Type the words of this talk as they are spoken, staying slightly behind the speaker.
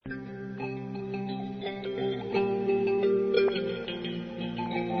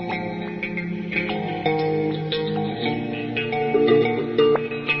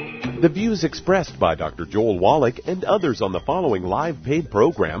The views expressed by Dr. Joel Wallach and others on the following live paid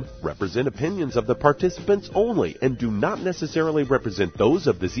program represent opinions of the participants only and do not necessarily represent those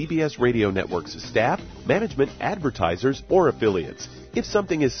of the ZBS Radio Network's staff, management, advertisers, or affiliates. If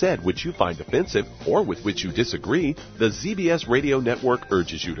something is said which you find offensive or with which you disagree, the ZBS Radio Network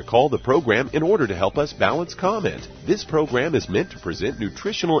urges you to call the program in order to help us balance comment. This program is meant to present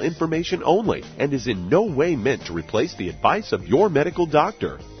nutritional information only and is in no way meant to replace the advice of your medical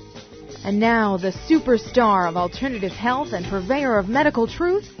doctor. And now, the superstar of alternative health and purveyor of medical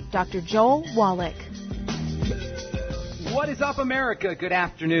truth, Dr. Joel Wallach. What is up, America? Good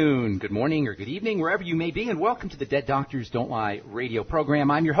afternoon, good morning, or good evening, wherever you may be, and welcome to the Dead Doctors Don't Lie radio program.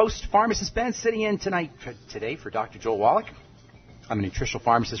 I'm your host, Pharmacist Ben, sitting in today for Dr. Joel Wallach. I'm a nutritional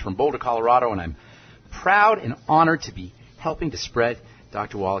pharmacist from Boulder, Colorado, and I'm proud and honored to be helping to spread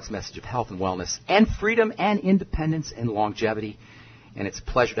Dr. Wallach's message of health and wellness and freedom and independence and longevity. And it's a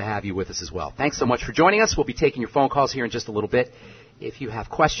pleasure to have you with us as well. Thanks so much for joining us. We'll be taking your phone calls here in just a little bit. If you have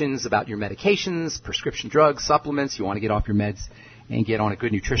questions about your medications, prescription drugs, supplements, you want to get off your meds and get on a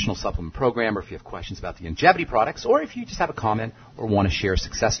good nutritional supplement program, or if you have questions about the longevity products, or if you just have a comment or want to share a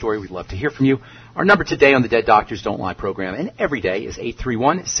success story, we'd love to hear from you. Our number today on the Dead Doctors Don't Lie program, and every day, is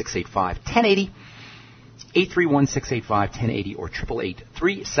 831-685-1080, 831-685-1080, or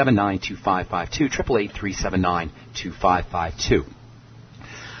 888-379-2552, 888-379-2552.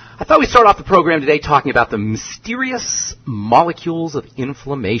 I thought we'd start off the program today talking about the mysterious molecules of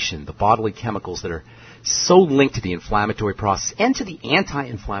inflammation, the bodily chemicals that are so linked to the inflammatory process and to the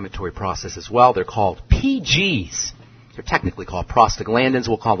anti-inflammatory process as well. They're called PGs. They're technically called prostaglandins.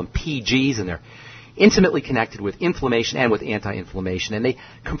 We'll call them PGs, and they're intimately connected with inflammation and with anti-inflammation. And they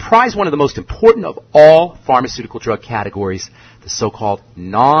comprise one of the most important of all pharmaceutical drug categories, the so-called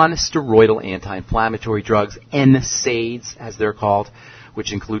non-steroidal anti-inflammatory drugs, NSAIDs as they're called,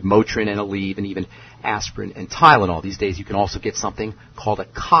 which include Motrin and Aleve and even aspirin and Tylenol. These days you can also get something called a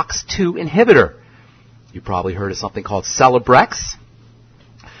COX-2 inhibitor. You've probably heard of something called Celebrex.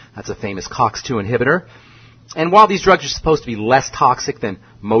 That's a famous COX-2 inhibitor. And while these drugs are supposed to be less toxic than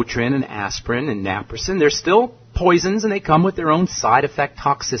Motrin and aspirin and naproxen, they're still poisons, and they come with their own side effect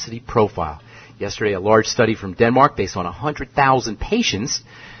toxicity profile. Yesterday, a large study from Denmark based on 100,000 patients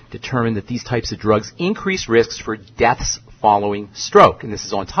determined that these types of drugs increase risks for deaths following stroke. And this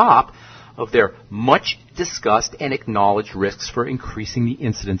is on top of their much discussed and acknowledged risks for increasing the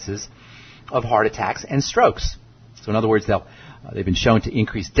incidences of heart attacks and strokes. So in other words, they've been shown to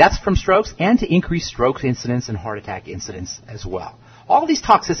increase deaths from strokes and to increase stroke incidence and heart attack incidence as well. All of these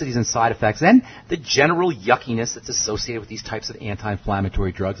toxicities and side effects and the general yuckiness that's associated with these types of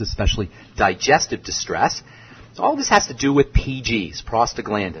anti-inflammatory drugs, especially digestive distress, all of this has to do with PGs,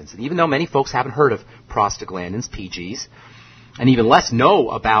 prostaglandins. And even though many folks haven't heard of prostaglandins, PGs, and even less know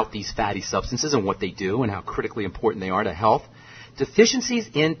about these fatty substances and what they do and how critically important they are to health, deficiencies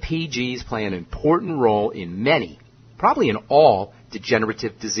in PGs play an important role in many, probably in all,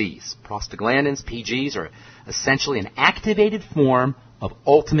 degenerative disease. Prostaglandins, PGs, are essentially an activated form of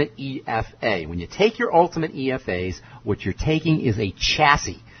ultimate EFA. When you take your ultimate EFAs, what you're taking is a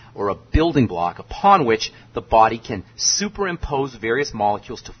chassis or a building block upon which the body can superimpose various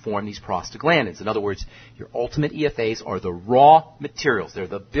molecules to form these prostaglandins. In other words, your ultimate EFAs are the raw materials. They're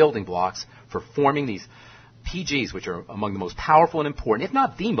the building blocks for forming these PGs, which are among the most powerful and important, if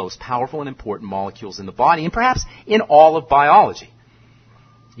not the most powerful and important molecules in the body, and perhaps in all of biology.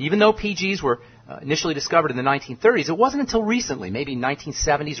 Even though PGs were initially discovered in the 1930s, it wasn't until recently, maybe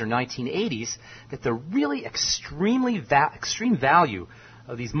 1970s or 1980s, that the really extreme value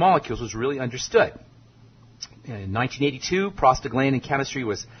of these molecules was really understood. In 1982, prostaglandin chemistry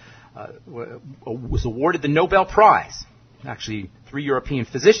was awarded the Nobel Prize. Actually, 3 European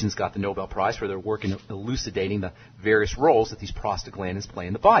physicians got the Nobel Prize for their work in elucidating the various roles that these prostaglandins play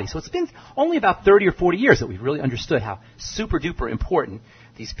in the body. So it's been only about 30 or 40 years that we've really understood how super-duper important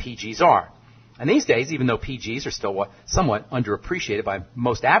these PGs are. And these days, even though PGs are still somewhat underappreciated by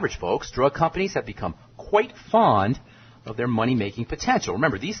most average folks, drug companies have become quite fond of their money-making potential.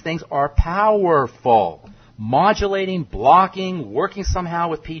 Remember, these things are powerful. Modulating, blocking, working somehow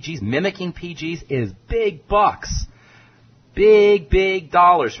with PGs, mimicking PGs is big bucks. Big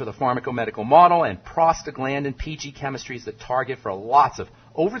dollars for the pharmacomedical model, and prostaglandin PG chemistry is the target for lots of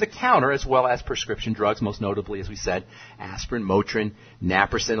over-the-counter as well as prescription drugs, most notably, as we said, aspirin, Motrin,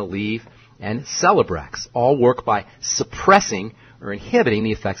 naproxen, Aleve, and Celebrex. All work by suppressing or inhibiting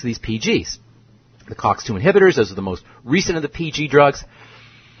the effects of these PGs. The COX-2 inhibitors, those are the most recent of the PG drugs.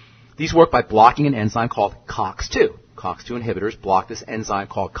 These work by blocking an enzyme called COX-2. COX-2 inhibitors block this enzyme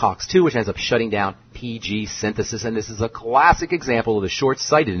called COX-2, which ends up shutting down PG synthesis. And this is a classic example of the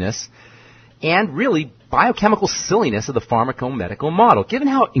short-sightedness and really biochemical silliness of the pharmacomedical model. Given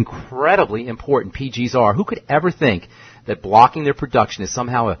how incredibly important PGs are, who could ever think that blocking their production is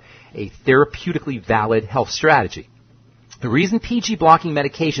somehow a therapeutically valid health strategy? The reason PG blocking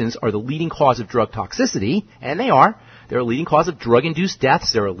medications are the leading cause of drug toxicity, and they're a leading cause of drug-induced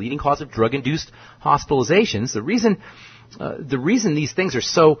deaths, they're a leading cause of drug-induced hospitalizations. The reason these things are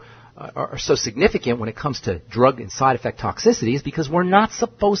so significant when it comes to drug and side effect toxicity is because we're not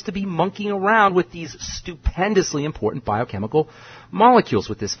supposed to be monkeying around with these stupendously important biochemical molecules,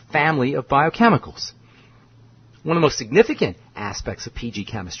 with this family of biochemicals. One of the most significant aspects of PG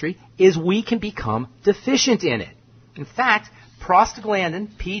chemistry is we can become deficient in it. In fact,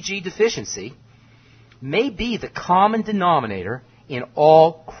 prostaglandin PG deficiency may be the common denominator in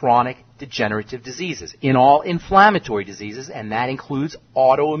all chronic degenerative diseases, in all inflammatory diseases, and that includes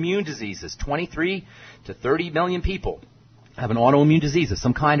autoimmune diseases. 23 to 30 million people have an autoimmune disease of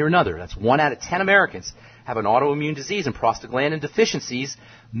some kind or another. That's 1 out of 10 Americans have an autoimmune disease, and prostaglandin deficiencies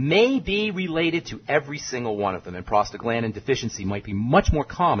may be related to every single one of them. And prostaglandin deficiency might be much more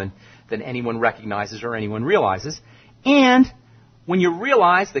common than anyone recognizes or anyone realizes. And when you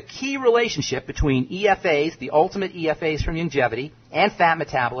realize the key relationship between EFAs, the ultimate EFAs from longevity, and fat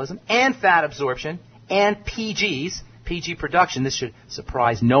metabolism, and fat absorption, and PGs, PG production, this should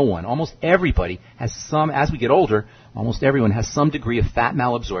surprise no one. Almost everybody has as we get older, almost everyone has some degree of fat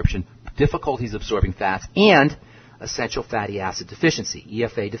malabsorption, difficulties absorbing fats, and essential fatty acid deficiency,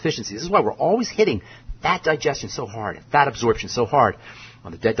 EFA deficiency. This is why we're always hitting fat digestion so hard and fat absorption so hard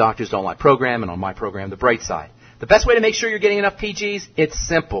on the Dead Doctors Don't Lie program and on my program, The Bright Side. The best way to make sure you're getting enough PGs, it's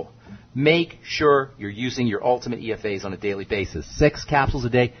simple. Make sure you're using your ultimate EFAs on a daily basis. 6 capsules a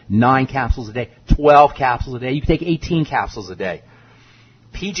day, 9 capsules a day, 12 capsules a day. You can take 18 capsules a day.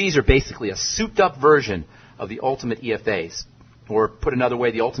 PGs are basically a souped-up version of the ultimate EFAs. Or put another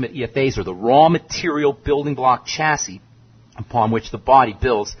way, the ultimate EFAs are the raw material building block chassis upon which the body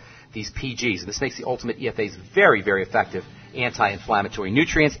builds these PGs. And this makes the ultimate EFAs very, very effective anti-inflammatory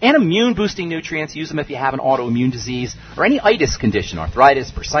nutrients and immune-boosting nutrients. Use them if you have an autoimmune disease or any itis condition,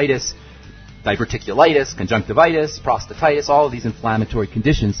 arthritis, bursitis, diverticulitis, conjunctivitis, prostatitis. All of these inflammatory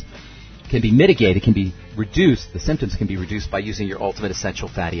conditions can be mitigated, can be reduced. The symptoms can be reduced by using your ultimate essential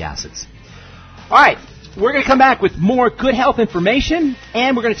fatty acids. All right. We're going to come back with more good health information,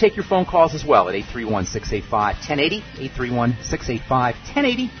 and we're going to take your phone calls as well at 831-685-1080,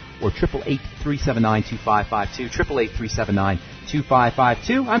 831-685-1080, or 888-379-2552,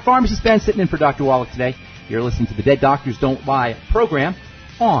 888-379-2552. I'm Pharmacist Ben, sitting in for Dr. Wallach today. You're listening to the Dead Doctors Don't Lie program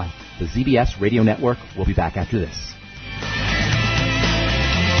on the ZBS Radio Network. We'll be back after this.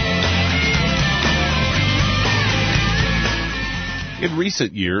 In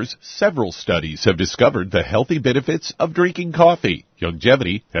recent years, several studies have discovered the healthy benefits of drinking coffee.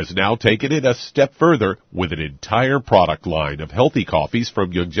 Longevity has now taken it a step further with an entire product line of healthy coffees from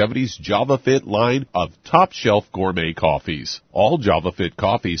Longevity's JavaFit line of top-shelf gourmet coffees. All JavaFit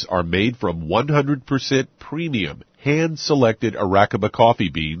coffees are made from 100% premium, hand-selected Arabica coffee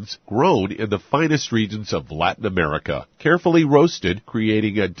beans grown in the finest regions of Latin America, carefully roasted,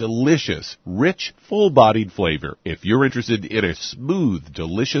 creating a delicious, rich, full-bodied flavor. If you're interested in a smooth,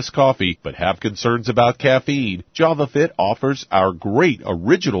 delicious coffee but have concerns about caffeine, JavaFit offers our great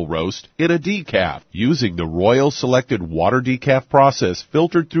original roast in a decaf, using the Royal Selected Water Decaf process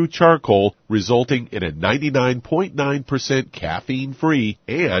filtered through charcoal, resulting in a 99.9% caffeine-free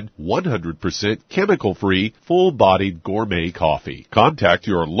and 100% chemical-free, full-bodied gourmet coffee. Contact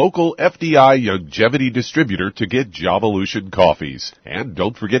your local FDI Longevity distributor to get Javalution coffees. And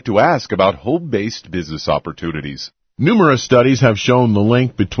don't forget to ask about home-based business opportunities. Numerous studies have shown the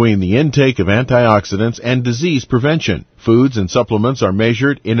link between the intake of antioxidants and disease prevention. Foods and supplements are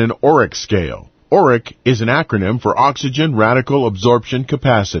measured in an ORAC scale. ORAC is an acronym for Oxygen Radical Absorption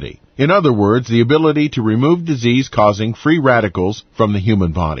Capacity. In other words, the ability to remove disease-causing free radicals from the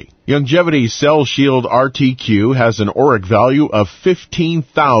human body. Longevity's Cell Shield RTQ has an ORAC value of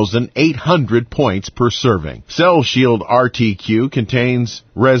 15,800 points per serving. Cell Shield RTQ contains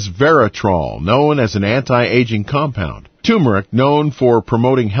resveratrol, known as an anti-aging compound. Turmeric, known for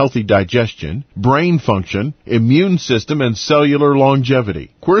promoting healthy digestion, brain function, immune system, and cellular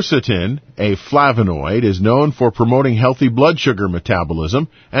longevity. Quercetin, a flavonoid, is known for promoting healthy blood sugar metabolism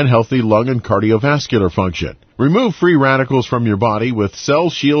and healthy lung and cardiovascular function. Remove free radicals from your body with Cell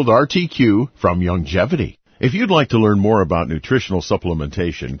Shield RTQ from Longevity. If you'd like to learn more about nutritional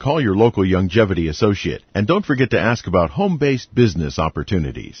supplementation, call your local Longevity associate. And don't forget to ask about home-based business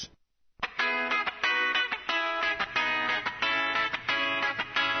opportunities.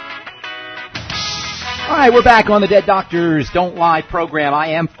 All right, we're back on the Dead Doctors Don't Lie program.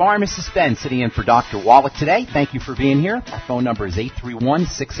 I am Pharmacist Ben, sitting in for Dr. Wallach today. Thank you for being here. Our phone number is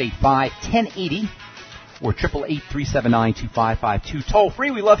 831-685-1080 or 888-379-2552. Toll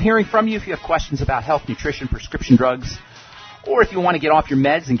free. We love hearing from you if you have questions about health, nutrition, prescription drugs, or if you want to get off your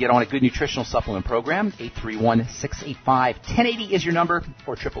meds and get on a good nutritional supplement program. 831-685-1080 is your number,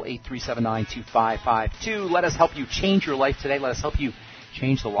 or 888-379-2552. Let us help you change your life today. Let us help you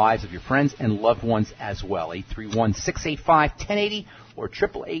change the lives of your friends and loved ones as well. 831-685-1080 or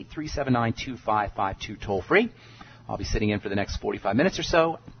 888-379-2552, toll free. I'll be sitting in for the next 45 minutes or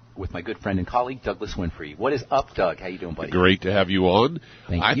so with my good friend and colleague, Douglas Winfrey. What is up, Doug? How you doing, buddy? Great to have you on.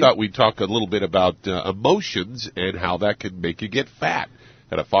 Thank I you. thought we'd talk a little bit about emotions and how that can make you get fat.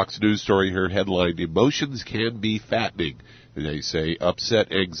 Had a Fox News story here headlined, "Emotions can be fattening." And they say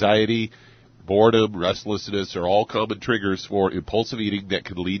upset, anxiety, boredom, restlessness are all common triggers for impulsive eating that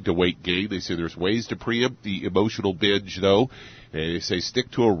can lead to weight gain. They say there's ways to preempt the emotional binge, though. And they say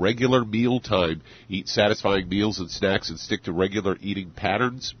stick to a regular meal time. Eat satisfying meals and snacks and stick to regular eating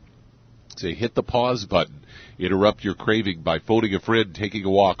patterns. Say hit the pause button. Interrupt your craving by phoning a friend, taking a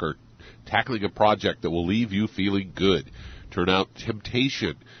walk, or tackling a project that will leave you feeling good. Tune out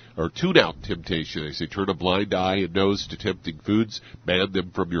temptation. They say turn a blind eye and nose to tempting foods. Ban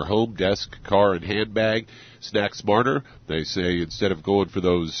them from your home, desk, car, and handbag. Snack smarter. They say instead of going for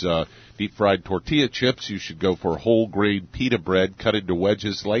those deep-fried tortilla chips, you should go for whole grain pita bread cut into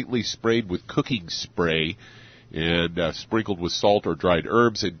wedges, lightly sprayed with cooking spray, and sprinkled with salt or dried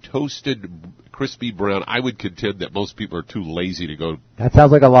herbs and toasted crispy brown. I would contend that most people are too lazy to go. That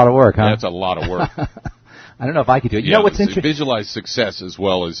sounds like a lot of work, huh? That's a lot of work. I don't know if I could do it. You know what's interesting? Visualize success as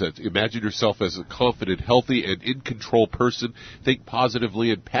well as that. Imagine yourself as a confident, healthy, and in control person. Think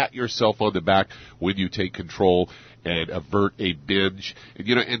positively and pat yourself on the back when you take control and avert a binge.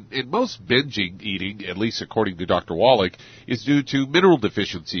 And, and most binging eating, at least according to Dr. Wallach, is due to mineral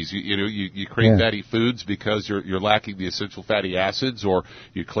deficiencies. You crave fatty foods because you're lacking the essential fatty acids, or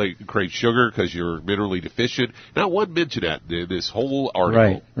you crave sugar because you're minerally deficient. Not one mention that in this whole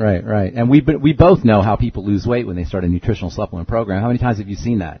article. Right. And we both know how people lose weight when they start a nutritional supplement program. How many times have you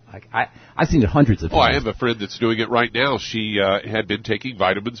seen that? I've seen it hundreds of times. Oh, I have a friend that's doing it right now. She had been taking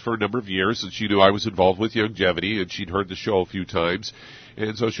vitamins for a number of years, and she knew I was involved with longevity, and she'd heard the show a few times.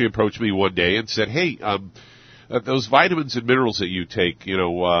 And so she approached me one day and said, hey, those vitamins and minerals that you take,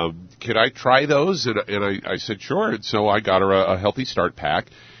 can I try those? And I said, sure. And so I got her a Healthy Start pack.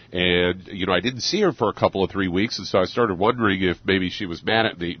 And, I didn't see her for a couple of 3 weeks, and so I started wondering if maybe she was mad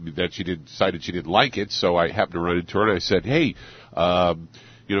at me that she decided she didn't like it. So I happened to run into her, and I said, hey,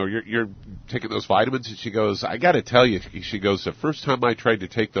 you're taking those vitamins? And she goes, I got to tell you, she goes, the first time I tried to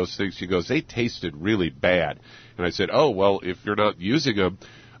take those things, she goes, they tasted really bad. And I said, oh, well, if you're not using them,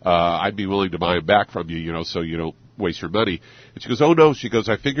 I'd be willing to buy them back from you, so you don't waste your money. And she goes, oh, no. She goes,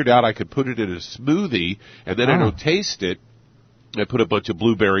 I figured out I could put it in a smoothie, and then I don't taste it. I put a bunch of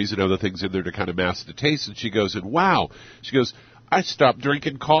blueberries and other things in there to kind of mask the taste. And she goes, and wow. She goes, I stopped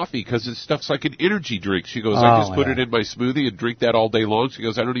drinking coffee because this stuff's like an energy drink. She goes, I just put it in my smoothie and drink that all day long. She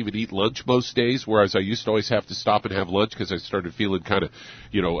goes, I don't even eat lunch most days, whereas I used to always have to stop and have lunch because I started feeling kind of,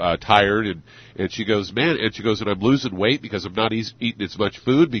 tired. And she goes, man, and she goes, and I'm losing weight because I'm not eating as much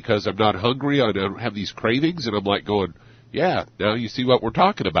food because I'm not hungry. I don't have these cravings. And I'm like going, yeah, now you see what we're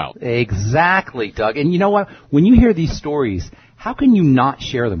talking about. Exactly, Doug. And you know what? When you hear these stories, how can you not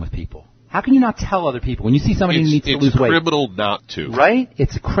share them with people? How can you not tell other people when you see somebody who needs to lose weight? It's criminal not to. Right?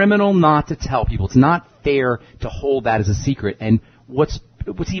 It's criminal not to tell people. It's not fair to hold that as a secret. And what's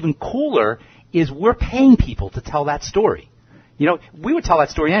even cooler is we're paying people to tell that story. We would tell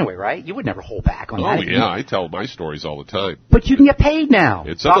that story anyway, right? You would never hold back on that. Oh, yeah, I tell my stories all the time. But you can get paid now.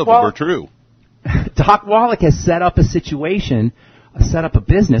 And some of them are true. Doc Wallach has set up a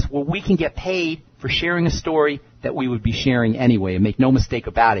business where we can get paid for sharing a story that we would be sharing anyway. And make no mistake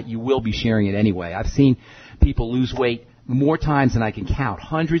about it, you will be sharing it anyway. I've seen people lose weight more times than I can count.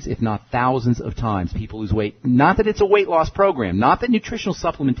 Hundreds, if not thousands of times people lose weight. Not that it's a weight loss program. Not that nutritional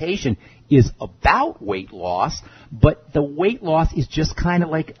supplementation is about weight loss. But the weight loss is just kind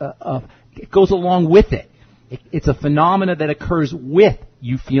of like it goes along with it. It's a phenomena that occurs with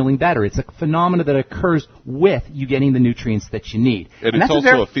you feeling better. It's a phenomena that occurs with you getting the nutrients that you need. And it's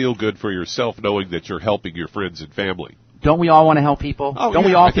also a feel-good for yourself knowing that you're helping your friends and family. Don't we all want to help people? Don't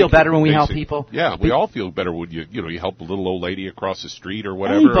we all feel better when we help people? Yeah, we all feel better when you help a little old lady across the street or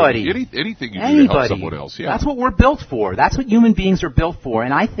whatever. Anybody. Anything you do to help someone else. Yeah. That's what we're built for. That's what human beings are built for.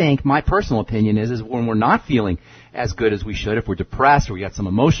 And I think my personal opinion is when we're not feeling as good as we should, if we're depressed or we got some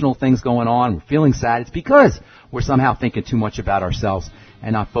emotional things going on, we're feeling sad, it's because we're somehow thinking too much about ourselves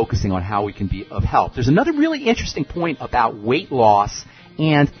and not focusing on how we can be of help. There's another really interesting point about weight loss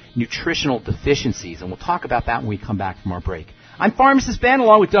and nutritional deficiencies, and we'll talk about that when we come back from our break. I'm Pharmacist Ben,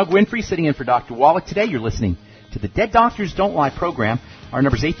 along with Doug Winfrey, sitting in for Dr. Wallach today. You're listening to the Dead Doctors Don't Lie program. Our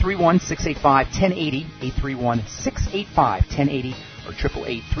number is 831-685-1080, 831-685-1080, or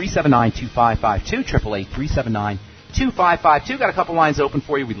 888-379-2552, 888-379-2552. Got a couple lines open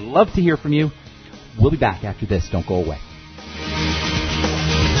for you. We'd love to hear from you. We'll be back after this. Don't go away.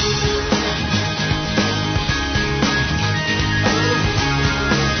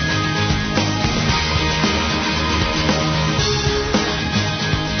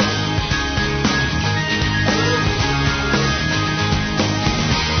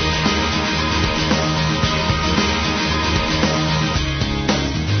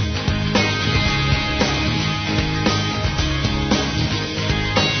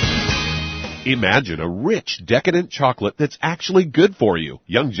 Imagine a rich, decadent chocolate that's actually good for you.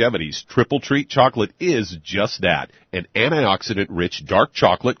 Youngevity's Triple Treat chocolate is just that. An antioxidant-rich dark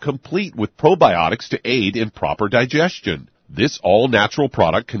chocolate complete with probiotics to aid in proper digestion. This all-natural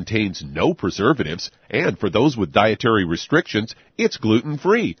product contains no preservatives, and for those with dietary restrictions, it's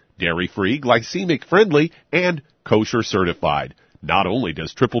gluten-free, dairy-free, glycemic-friendly, and kosher certified. Not only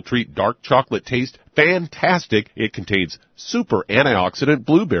does Triple Treat dark chocolate taste fantastic, it contains super antioxidant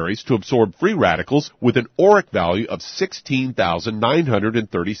blueberries to absorb free radicals with an ORAC value of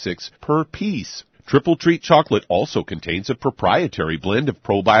 16,936 per piece. Triple Treat chocolate also contains a proprietary blend of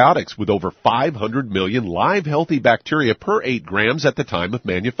probiotics with over 500 million live healthy bacteria per 8 grams at the time of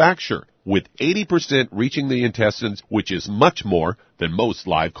manufacture, with 80% reaching the intestines, which is much more than most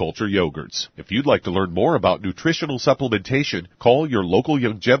live culture yogurts. If you'd like to learn more about nutritional supplementation, call your local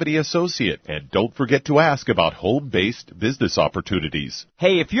Youngevity associate, and don't forget to ask about home-based business opportunities.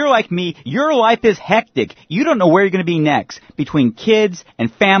 Hey, if you're like me, your life is hectic. You don't know where you're going to be next. Between kids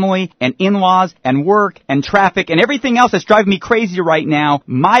and family and in-laws and work and traffic and everything else that's driving me crazy right now,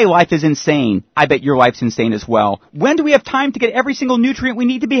 my life is insane. I bet your life's insane as well. When do we have time to get every single nutrient we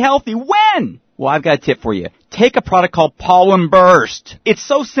need to be healthy? When? Well, I've got a tip for you. Take a product called Pollen Burst. It's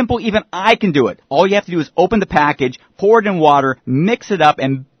so simple, even I can do it. All you have to do is open the package, pour it in water, mix it up,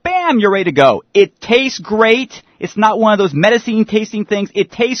 and bam, you're ready to go. It tastes great. It's not one of those medicine-tasting things.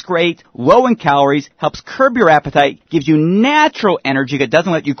 It tastes great, low in calories, helps curb your appetite, gives you natural energy that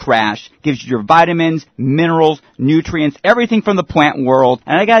doesn't let you crash, gives you your vitamins, minerals, nutrients, everything from the plant world.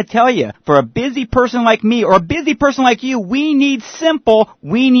 And I gotta tell you, for a busy person like me or a busy person like you, we need simple,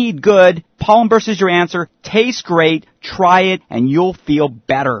 we need good. Pollen Burst is your answer. Tastes great. Try it, and you'll feel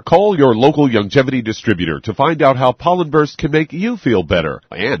better. Call your local Youngevity distributor to find out how Pollen Burst can make you feel better.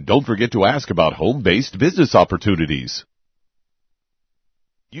 And don't forget to ask about home-based business opportunities.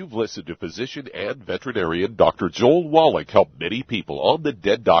 You've listened to physician and veterinarian Dr. Joel Wallach help many people on the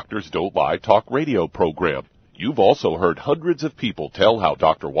Dead Doctors Don't Lie talk radio program. You've also heard hundreds of people tell how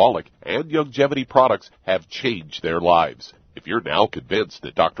Dr. Wallach and Youngevity products have changed their lives. If you're now convinced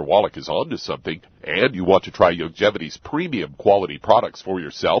that Dr. Wallach is onto something and you want to try Youngevity's premium quality products for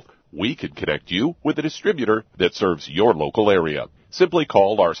yourself, we can connect you with a distributor that serves your local area. Simply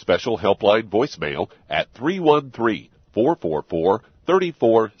call our special helpline voicemail at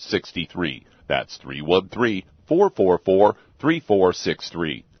 313-444-3463. That's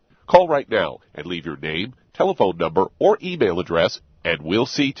 313-444-3463. Call right now and leave your name, telephone number, or email address, and we'll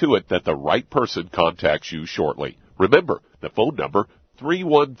see to it that the right person contacts you shortly. Remember, the phone number,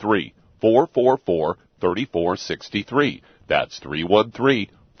 313-444-3463. That's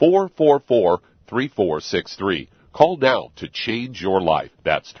 313-444-3463. Call now to change your life.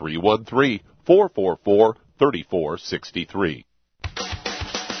 That's 313-444-3463.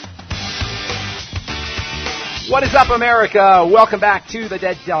 What is up, America? Welcome back to the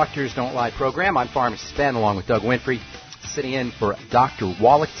Dead Doctors Don't Lie program. I'm Pharmacist Ben, along with Doug Winfrey, sitting in for Dr.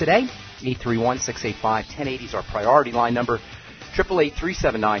 Wallach today. 831-685-1080 is our priority line number.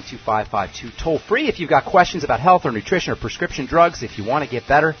 888-379-2552. Toll free if you've got questions about health or nutrition or prescription drugs. If you want to get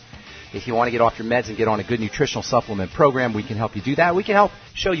better, if you want to get off your meds and get on a good nutritional supplement program, we can help you do that. We can help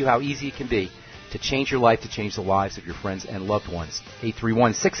show you how easy it can be to change your life, to change the lives of your friends and loved ones.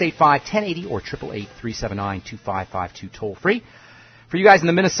 831-685-1080 or 888-379-2552. Toll free. For you guys in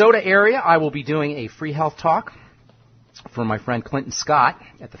the Minnesota area, I will be doing a free health talk from my friend Clinton Scott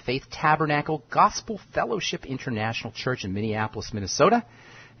at the Faith Tabernacle Gospel Fellowship International Church in Minneapolis, Minnesota.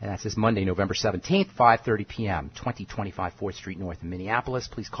 And that's this Monday, November 17th, 5:30 p.m., 2025 4th Street North in Minneapolis.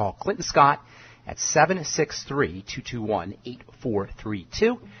 Please call Clinton Scott at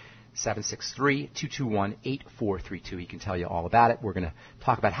 763-221-8432. 763-221-8432. He can tell you all about it. We're going to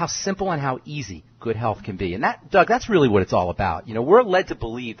talk about how simple and how easy good health can be. And that, Doug, that's really what it's all about. You know, we're led to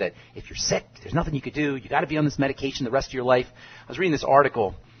believe that if you're sick, there's nothing you could do. You got to be on this medication the rest of your life. I was reading this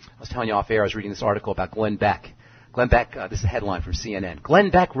article. I was telling you off air. I was reading this article about Glenn Beck. Glenn Beck, this is a headline from CNN. Glenn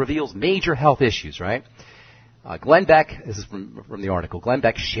Beck reveals major health issues, right? Glenn Beck, this is from the article, Glenn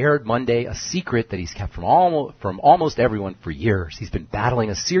Beck shared Monday a secret that he's kept from almost everyone for years. He's been battling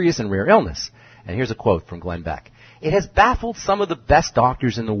a serious and rare illness. And here's a quote from Glenn Beck. It has baffled some of the best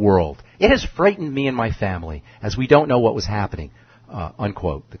doctors in the world. It has frightened me and my family, as we don't know what was happening,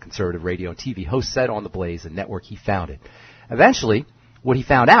 unquote, the conservative radio and TV host said on The Blaze, a network he founded. Eventually, what he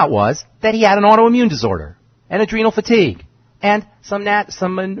found out was that he had an autoimmune disorder, and adrenal fatigue, and some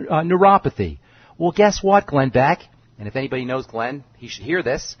neuropathy. Well, guess what, Glenn Beck? And if anybody knows Glenn, he should hear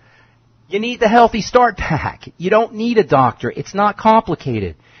this. You need the Healthy Start Pack. You don't need a doctor. It's not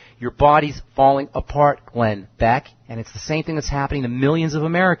complicated. Your body's falling apart, Glenn Beck, and it's the same thing that's happening to millions of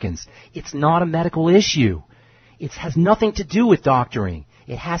Americans. It's not a medical issue. It has nothing to do with doctoring.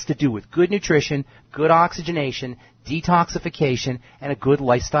 It has to do with good nutrition, good oxygenation, detoxification, and a good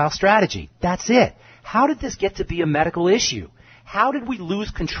lifestyle strategy. That's it. How did this get to be a medical issue? How did we lose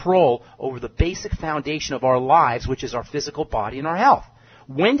control over the basic foundation of our lives, which is our physical body and our health?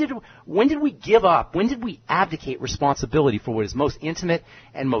 When did we give up? When did we abdicate responsibility for what is most intimate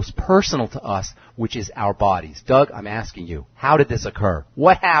and most personal to us, which is our bodies? Doug, I'm asking you, how did this occur?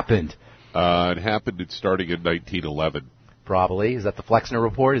 What happened? It happened starting in 1911. Probably. Is that the Flexner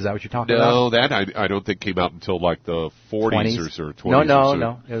Report? Is that what you're talking about? No, that I don't think came out until like the 40s or 20s.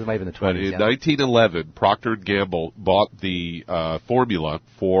 No. It might have been the 20s. But in 1911, Procter & Gamble bought the formula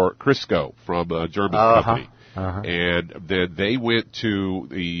for Crisco from a German company. And then they went to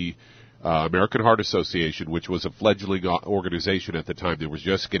the American Heart Association, which was a fledgling organization at the time that was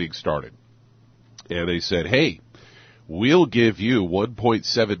just getting started. And they said, hey, we'll give you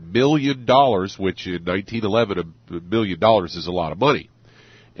 $1.7 million, which in 1911, $1 million is a lot of money.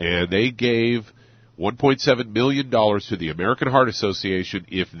 And they gave $1.7 million to the American Heart Association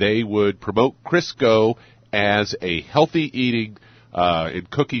if they would promote Crisco as a healthy eating and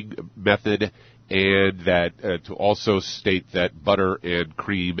cooking method, and that to also state that butter and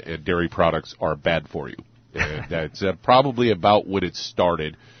cream and dairy products are bad for you. And that's probably about when it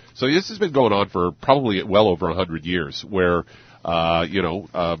started. So this has been going on for probably well over 100 years, where,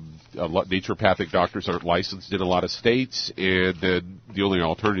 naturopathic doctors aren't licensed in a lot of states, and then the only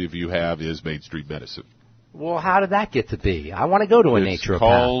alternative you have is mainstream medicine. Well, how did that get to be? I want to go to a naturopath. It's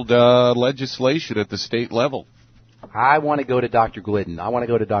called legislation at the state level. I want to go to Dr. Glidden. I want to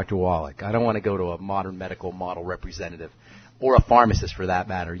go to Dr. Wallach. I don't want to go to a modern medical model representative or a pharmacist for that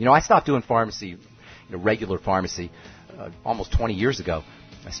matter. You know, I stopped doing pharmacy, regular pharmacy, almost 20 years ago.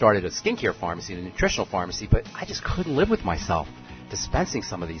 I started a skincare pharmacy and a nutritional pharmacy, but I just couldn't live with myself dispensing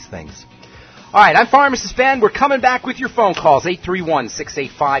some of these things. All right, I'm Pharmacist Ben. We're coming back with your phone calls.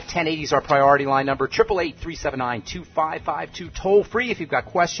 831-685-1080 is our priority line number. 888-379-2552. Toll free if you've got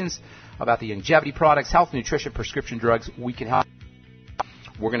questions about the longevity products, health, nutrition, prescription drugs. We can help.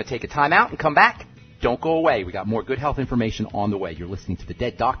 We're going to take a time out and come back. Don't go away. We got more good health information on the way. You're listening to the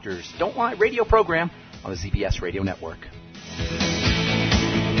Dead Doctors Don't Lie radio program on the ZBS Radio Network.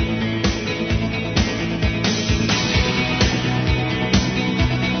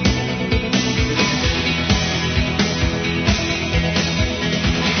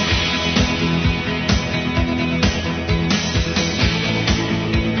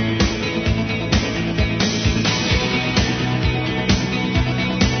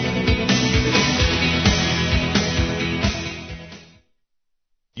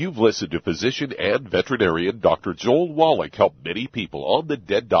 You've listened to physician and veterinarian Dr. Joel Wallach help many people on the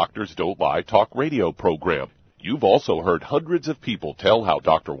Dead Doctors Don't Lie talk radio program. You've also heard hundreds of people tell how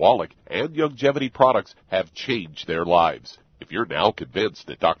Dr. Wallach and longevity products have changed their lives. If you're now convinced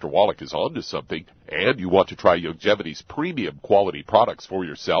that Dr. Wallach is onto something and you want to try longevity's premium quality products for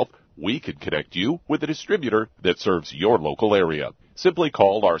yourself, we can connect you with a distributor that serves your local area. Simply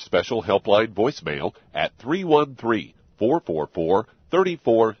call our special helpline voicemail at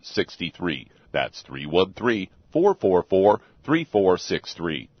 313-444-3463. That's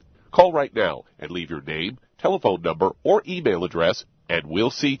 313-444-3463. Call right now and leave your name, telephone number, or email address, and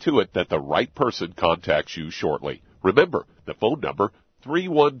we'll see to it that the right person contacts you shortly. Remember, the phone number,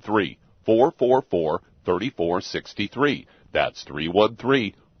 313-444-3463. 313-444-3463. That's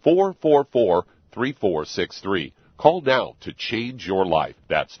 313-444-3463. Call now to change your life.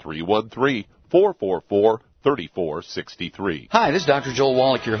 That's 313-444-3463. Hi, this is Dr. Joel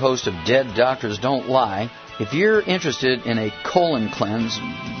Wallach, your host of Dead Doctors Don't Lie. If you're interested in a colon cleanse,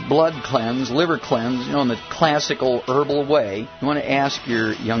 blood cleanse, liver cleanse, in the classical herbal way, you want to ask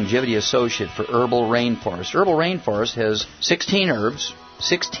your Youngevity associate for Herbal Rainforest. Herbal Rainforest has 16 herbs,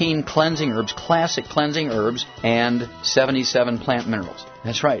 16 cleansing herbs, classic cleansing herbs, and 77 plant minerals.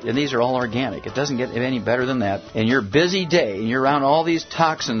 That's right, and these are all organic. It doesn't get any better than that. In your busy day, and you're around all these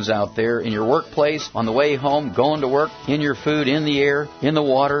toxins out there, in your workplace, on the way home, going to work, in your food, in the air, in the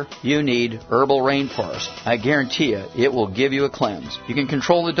water, you need Herbal Rainforest. I guarantee you, it will give you a cleanse. You can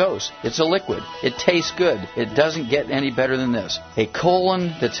control the dose. It's a liquid. It tastes good. It doesn't get any better than this. A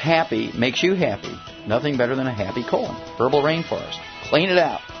colon that's happy makes you happy. Nothing better than a happy colon. Herbal Rainforest. Clean it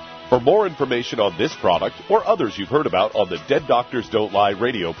out. For more information on this product or others you've heard about on the Dead Doctors Don't Lie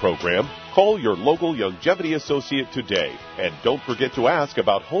radio program, call your local Youngevity associate today. And don't forget to ask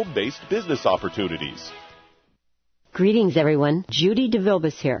about home-based business opportunities. Greetings, everyone. Judy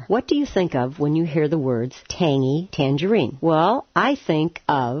DeVilbus here. What do you think of when you hear the words tangy tangerine? Well, I think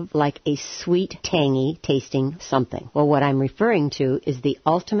of like a sweet, tangy tasting something. Well, what I'm referring to is the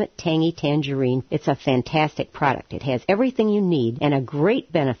Ultimate Tangy Tangerine. It's a fantastic product. It has everything you need, and a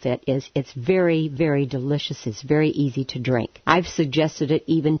great benefit is it's very, very delicious. It's very easy to drink. I've suggested it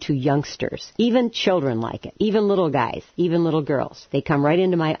even to youngsters. Even children like it. Even little guys. Even little girls. They come right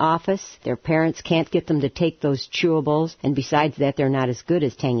into my office. Their parents can't get them to take those chewables, and besides that, they're not as good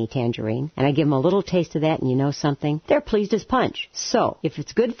as Tangy Tangerine. And I give them a little taste of that, and you know something? They're pleased as punch. So, if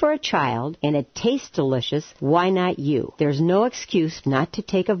it's good for a child and it tastes delicious, why not you? There's no excuse not to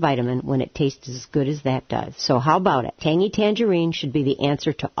take a vitamin when it tastes as good as that does. So how about it? Tangy Tangerine should be the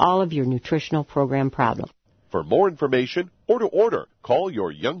answer to all of your nutritional program problems. For more information or to order, call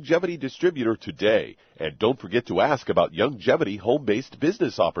your Youngevity distributor today. And don't forget to ask about Youngevity home-based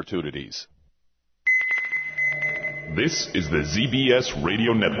business opportunities. This is the ZBS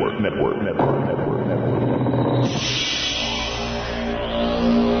Radio Network.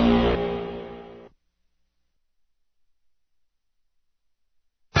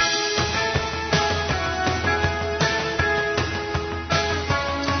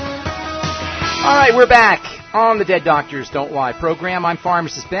 All right, we're back on the Dead Doctors Don't Lie program. I'm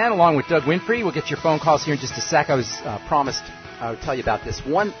Pharmacist Ben, along with Doug Winfrey. We'll get your phone calls here in just a sec. I was promised I would tell you about this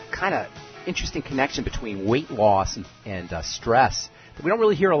one kind of interesting connection between weight loss and stress that we don't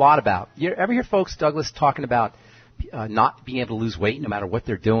really hear a lot about. You ever hear folks, Douglas, talking about not being able to lose weight no matter what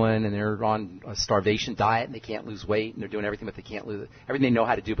they're doing, and they're on a starvation diet and they can't lose weight, and they're doing everything but they can't lose everything they know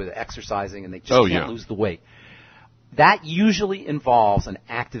how to do, but they're exercising and they just can't lose the weight? That usually involves an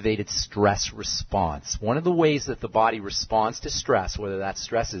activated stress response. One of the ways that the body responds to stress, whether that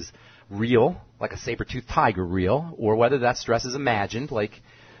stress is real, like a saber-toothed tiger real, or whether that stress is imagined, like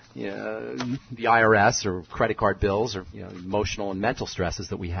the IRS or credit card bills or emotional and mental stresses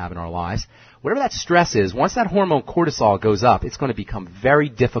that we have in our lives. Whatever that stress is, once that hormone cortisol goes up, it's going to become very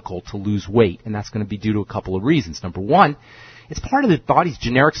difficult to lose weight, and that's going to be due to a couple of reasons. Number one, it's part of the body's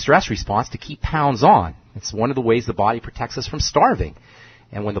generic stress response to keep pounds on. It's one of the ways the body protects us from starving.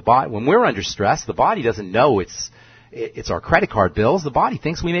 And when we're under stress, the body doesn't know it's our credit card bills. The body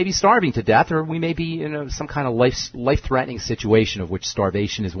thinks we may be starving to death, or we may be in some kind of life-threatening situation, of which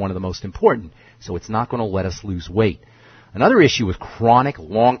starvation is one of the most important. So it's not going to let us lose weight. Another issue with chronic,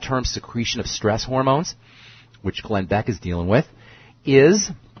 long-term secretion of stress hormones, which Glenn Beck is dealing with,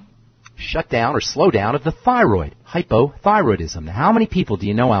 is shutdown or slowdown of the thyroid, hypothyroidism. Now, how many people do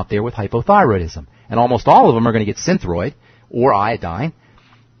you know out there with hypothyroidism? And almost all of them are going to get Synthroid or iodine.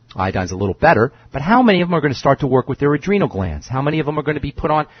 Iodine's a little better, but how many of them are going to start to work with their adrenal glands? How many of them are going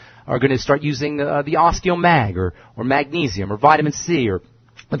to start using the Osteomag or magnesium or vitamin C or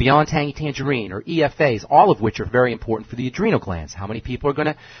the Beyond Tangy Tangerine or EFAs, all of which are very important for the adrenal glands? How many people are going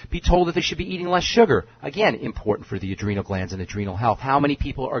to be told that they should be eating less sugar? Again, important for the adrenal glands and adrenal health. How many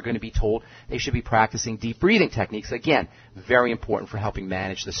people are going to be told they should be practicing deep breathing techniques? Again, very important for helping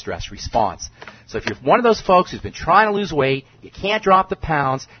manage the stress response. So if you're one of those folks who's been trying to lose weight, you can't drop the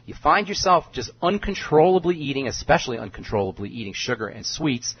pounds, you find yourself just uncontrollably eating, especially uncontrollably eating sugar and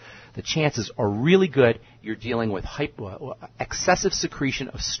sweets, the chances are really good you're dealing with excessive secretion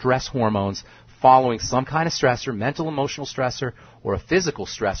of stress hormones following some kind of stressor, mental, emotional stressor, or a physical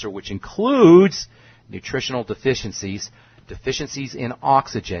stressor, which includes nutritional deficiencies, deficiencies in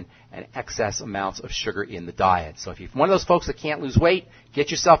oxygen, and excess amounts of sugar in the diet. So if you're one of those folks that can't lose weight, get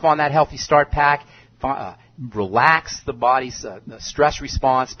yourself on that Healthy Start Pack. relax the body's stress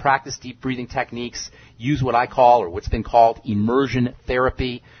response, practice deep breathing techniques, use what I call, or what's been called, immersion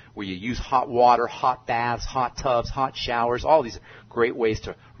therapy, where you use hot water, hot baths, hot tubs, hot showers. All these are great ways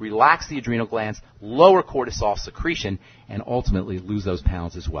to relax the adrenal glands, lower cortisol secretion, and ultimately lose those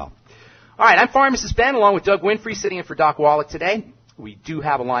pounds as well. All right, I'm Pharmacist Ben, along with Doug Winfrey, sitting in for Doc Wallach today. We do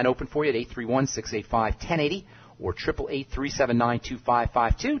have a line open for you at 831-685-1080 or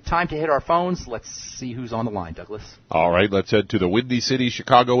 888-379-2552. Time to hit our phones. Let's see who's on the line, Douglas. All right, let's head to the Windy City,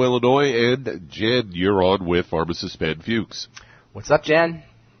 Chicago, Illinois. And Jen, you're on with Pharmacist Ben Fuchs. What's up, Jen?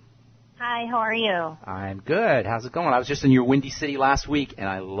 Hi, how are you? I'm good. How's it going? I was just in your Windy City last week, and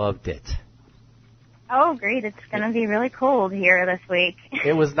I loved it. Oh, great. It's going to be really cold here this week.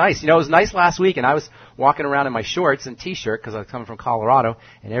 It was nice. You know, it was nice last week, and I was walking around in my shorts and T-shirt because I was coming from Colorado,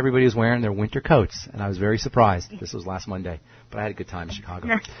 and everybody was wearing their winter coats, and I was very surprised. This was last Monday, but I had a good time in Chicago.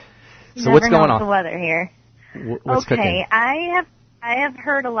 So what's going on? The weather here. What's cooking? I have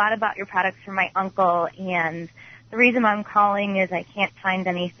heard a lot about your products from my uncle, and the reason I'm calling is I can't find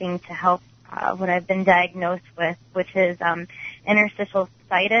anything to help what I've been diagnosed with, which is interstitial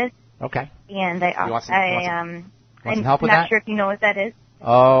cystitis. Okay. And I'm not sure if you know what that is.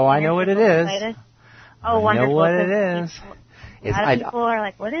 Oh, I know what it is. Oh, wonderful. I know what it is. A lot of people are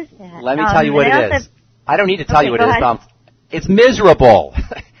like, what is that? Let me tell you what it is. I don't need to tell you what it is, Tom. It's miserable.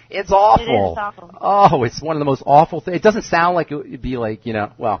 It's awful. It is awful. Oh, it's one of the most awful things. It doesn't sound like it would be like,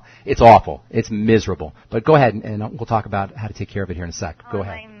 well, it's awful. It's miserable. But go ahead, and we'll talk about how to take care of it here in a sec. Go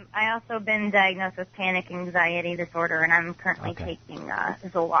ahead. I also been diagnosed with panic anxiety disorder, and I'm currently taking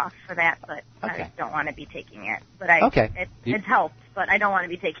Zoloft for that, but I don't want to be taking it. But it helps, but I don't want to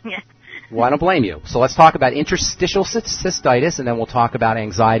be taking it. Well, I don't blame you. So let's talk about interstitial cystitis, and then we'll talk about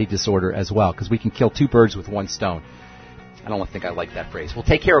anxiety disorder as well, because we can kill two birds with one stone. I don't think I like that phrase. We'll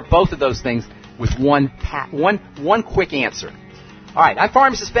take care of both of those things with one quick answer. All right, I'm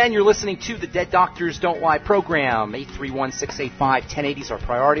Pharmacist Ben. You're listening to the Dead Doctors Don't Lie program. 831-685-1080 is our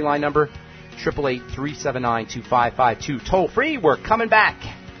priority line number. 888-379-2552. Toll free. We're coming back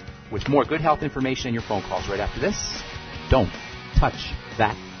with more good health information and your phone calls right after this. Don't touch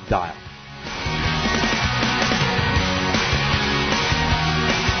that dial.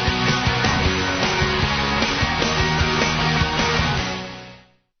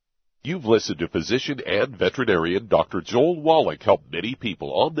 You've listened to physician and veterinarian Dr. Joel Wallach help many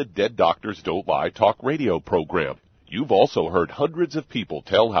people on the Dead Doctors Don't Lie talk radio program. You've also heard hundreds of people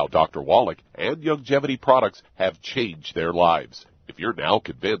tell how Dr. Wallach and Youngevity products have changed their lives. If you're now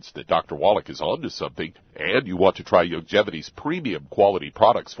convinced that Dr. Wallach is onto something and you want to try Youngevity's premium quality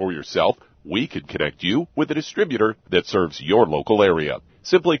products for yourself, we can connect you with a distributor that serves your local area.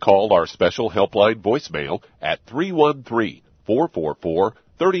 Simply call our special helpline voicemail at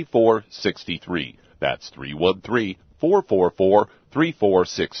 313-444-3463. That's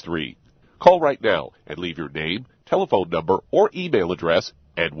 313-444-3463. Call right now and leave your name, telephone number, or email address,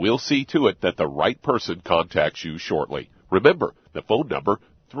 and we'll see to it that the right person contacts you shortly. Remember, the phone number,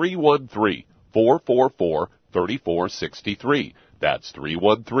 313-444-3463. That's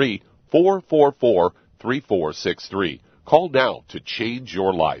 313-444-3463. Call now to change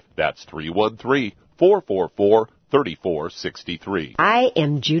your life. That's 313-444-3463. 3463. I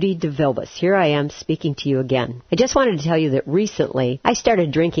am Judy DeVilbus. Here I am speaking to you again. I just wanted to tell you that recently I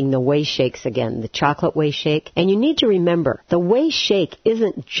started drinking the Whey Shakes again, the chocolate Whey Shake. And you need to remember, the Whey Shake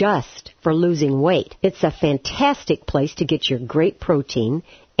isn't just for losing weight. It's a fantastic place to get your great protein.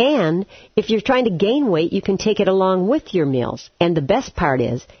 And if you're trying to gain weight, you can take it along with your meals. And the best part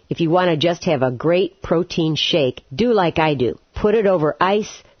is, if you want to just have a great protein shake, do like I do. Put it over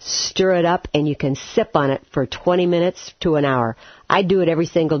ice, stir it up, and you can sip on it for 20 minutes to an hour. I do it every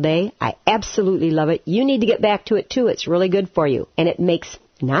single day. I absolutely love it. You need to get back to it, too. It's really good for you. And it makes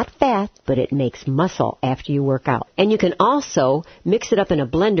not fat, but it makes muscle after you work out. And you can also mix it up in a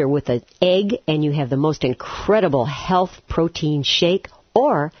blender with an egg, and you have the most incredible health protein shake.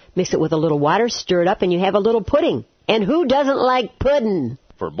 Or mix it with a little water, stir it up, and you have a little pudding. And who doesn't like pudding?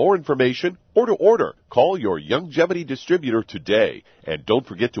 For more information or to order, call your Youngevity distributor today. And don't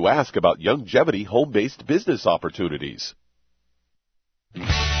forget to ask about Youngevity home-based business opportunities. All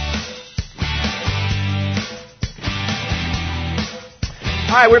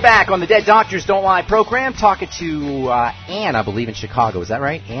right, we're back on the Dead Doctors Don't Lie program, talking to Ann, I believe, in Chicago. Is that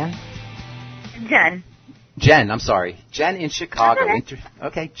right, Ann? Jen, I'm sorry. Jen in Chicago.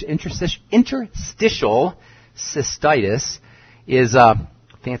 Interstitial cystitis is a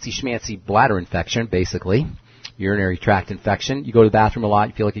fancy schmancy bladder infection, basically. Urinary tract infection. You go to the bathroom a lot,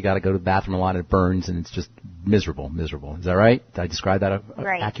 you feel like you got to go to the bathroom a lot, and it burns, and it's just miserable. Is that right? Did I describe that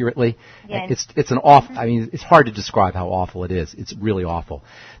Right. accurately? Yeah. It's an awful, I mean, it's hard to describe how awful it is. It's really awful.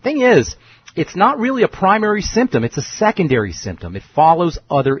 Thing is, it's not really a primary symptom. It's a secondary symptom. It follows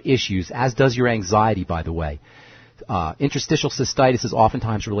other issues, as does your anxiety, by the way. Interstitial cystitis is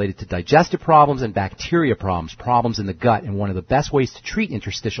oftentimes related to digestive problems and bacteria problems in the gut. And one of the best ways to treat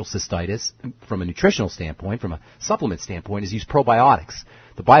interstitial cystitis from a nutritional standpoint, from a supplement standpoint, is use probiotics.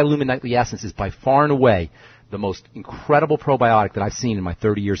 The Biolumin Nightly Essence is by far and away the most incredible probiotic that I've seen in my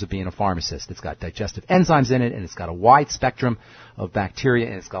 30 years of being a pharmacist. It's got digestive enzymes in it, and it's got a wide spectrum of bacteria,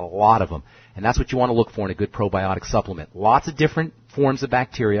 and it's got a lot of them. And that's what you want to look for in a good probiotic supplement. Lots of different forms of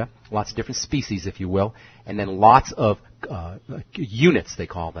bacteria, lots of different species, if you will, and then lots of units, they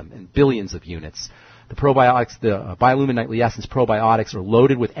call them, and billions of units. The probiotics, the Biolumin Nightly Essence probiotics are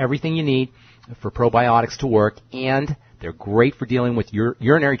loaded with everything you need for probiotics to work, and they're great for dealing with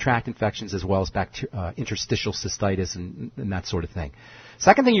urinary tract infections as well as interstitial cystitis and that sort of thing.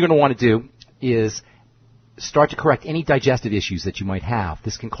 Second thing you're going to want to do is start to correct any digestive issues that you might have.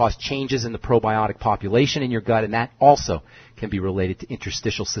 This can cause changes in the probiotic population in your gut, and that also can be related to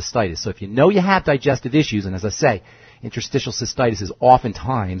interstitial cystitis. So if you know you have digestive issues, and as I say, interstitial cystitis is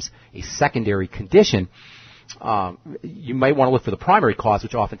oftentimes a secondary condition, you might want to look for the primary cause,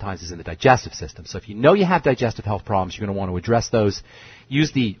 which oftentimes is in the digestive system. So if you know you have digestive health problems, you're going to want to address those.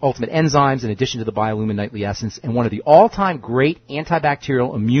 Use the Ultimate Enzymes in addition to the Biolumin Nightly Essence, and one of the all-time great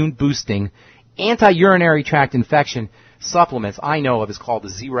antibacterial, immune-boosting, anti-urinary tract infection supplements I know of is called the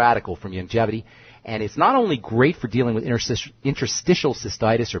Z-Radical from Youngevity. And it's not only great for dealing with interstitial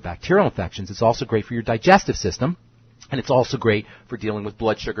cystitis or bacterial infections, it's also great for your digestive system. And it's also great for dealing with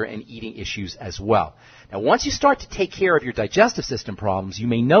blood sugar and eating issues as well. Now, once you start to take care of your digestive system problems, you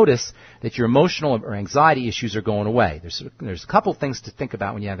may notice that your emotional or anxiety issues are going away. There's a couple things to think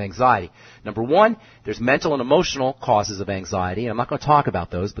about when you have anxiety. Number one, there's mental and emotional causes of anxiety. And I'm not going to talk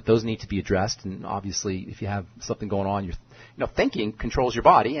about those, but those need to be addressed. And obviously, if you have something going on, thinking controls your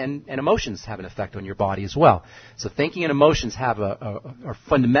body, and emotions have an effect on your body as well. So thinking and emotions are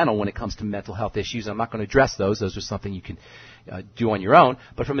fundamental when it comes to mental health issues. I'm not going to address those. Those are something you can do on your own.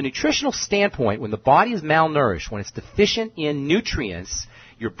 But from a nutritional standpoint, when the body is malnourished, when it's deficient in nutrients,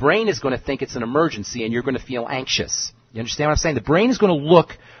 your brain is going to think it's an emergency, and you're going to feel anxious. You understand what I'm saying? The brain is going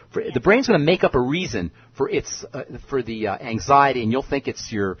to make up a reason for the anxiety, and you'll think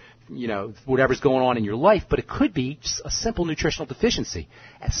it's your whatever's going on in your life, but it could be just a simple nutritional deficiency,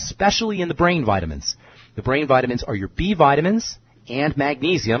 especially in the brain vitamins. The brain vitamins are your B vitamins and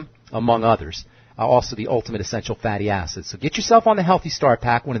magnesium, among others. Also the Ultimate Essential Fatty Acids. So get yourself on the Healthy Start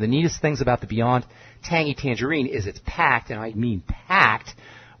Pack. One of the neatest things about the Beyond Tangy Tangerine is it's packed, and I mean packed,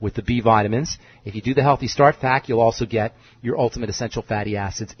 with the B vitamins. If you do the Healthy Start Pack, you'll also get your Ultimate Essential Fatty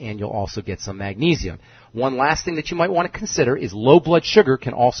Acids, and you'll also get some magnesium. One last thing that you might want to consider is low blood sugar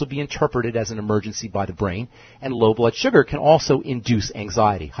can also be interpreted as an emergency by the brain, and low blood sugar can also induce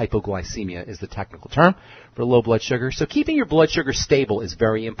anxiety. Hypoglycemia is the technical term for low blood sugar. So keeping your blood sugar stable is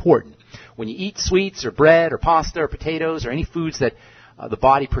very important. When you eat sweets or bread or pasta or potatoes or any foods that the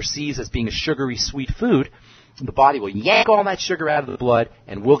body perceives as being a sugary, sweet food, the body will yank all that sugar out of the blood,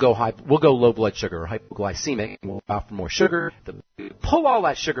 and we'll go low blood sugar or hypoglycemic, and we'll go out for more sugar. Pull all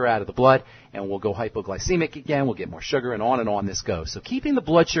that sugar out of the blood, and we'll go hypoglycemic again. We'll get more sugar, and on this goes. So keeping the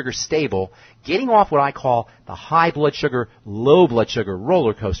blood sugar stable, getting off what I call the high blood sugar, low blood sugar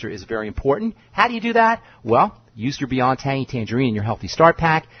roller coaster is very important. How do you do that? Well, use your Beyond Tangy Tangerine in your Healthy Start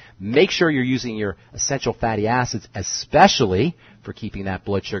Pack. Make sure you're using your essential fatty acids, especially for keeping that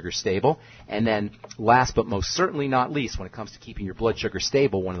blood sugar stable. And then last but most certainly not least, when it comes to keeping your blood sugar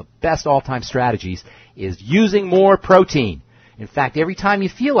stable, one of the best all-time strategies is using more protein. In fact, every time you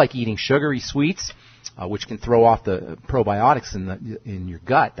feel like eating sugary sweets, which can throw off the probiotics in your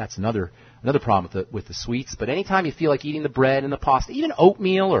gut, that's another problem with the sweets. But anytime you feel like eating the bread and the pasta, even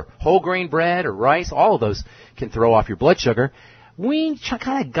oatmeal or whole grain bread or rice, all of those can throw off your blood sugar.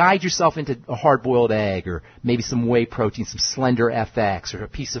 Kind of guide yourself into a hard-boiled egg or maybe some whey protein, some Slender FX or a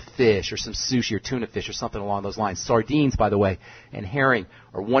piece of fish or some sushi or tuna fish or something along those lines. Sardines, by the way, and herring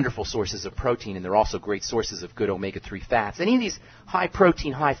are wonderful sources of protein, and they're also great sources of good omega-3 fats. Any of these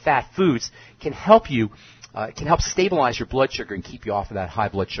high-protein, high-fat foods can help stabilize your blood sugar and keep you off of that high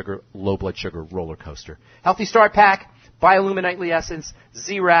blood sugar, low blood sugar roller coaster. Healthy Start Pack, Biolumin Nightly Essence,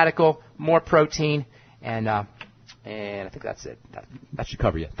 Z-Radical, more protein, and I think that's it. That should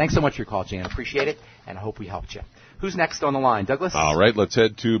cover you. Thanks so much for your call, Jan. Appreciate it, and I hope we helped you. Who's next on the line? Douglas? All right, let's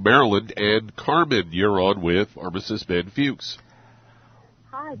head to Maryland. And Carmen, you're on with Pharmacist Ben Fuchs.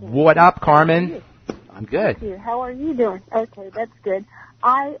 Hi, Dan. What up, Carmen? I'm good. Thank you. How are you doing? Okay, that's good.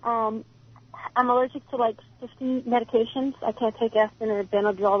 I I'm allergic to like 50 medications. I can't take aspirin or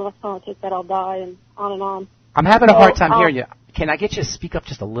Benadryl. If I don't take that, I'll die, and on and on. I'm having a hard time hearing you. Can I get you to speak up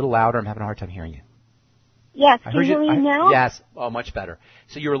just a little louder? I'm having a hard time hearing you. Yes, can you hear me now? Yes. Oh, much better.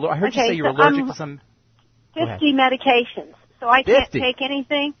 So I heard you say you're allergic to some... 50 medications. So I can't take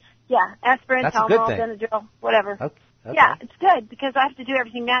anything. Yeah, aspirin, Tylenol, Benadryl, whatever. Okay. Yeah, it's good because I have to do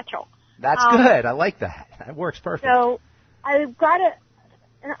everything natural. That's good. I like that. That works perfect. So I've got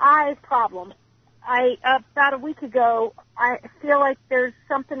an eye problem. About a week ago, I feel like there's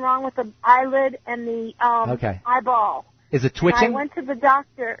something wrong with the eyelid and the eyeball. Is it twitching? And I went to the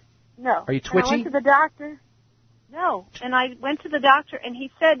doctor. No. Are you twitching? I went to the doctor. No. And I went to the doctor, and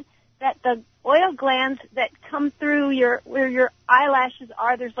he said that the oil glands that come through where your eyelashes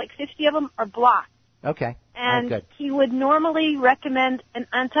are, there's like 50 of them, are blocked. Okay. And good. he would normally recommend an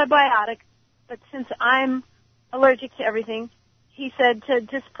antibiotic, but since I'm allergic to everything, he said to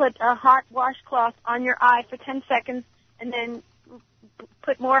just put a hot washcloth on your eye for 10 seconds and then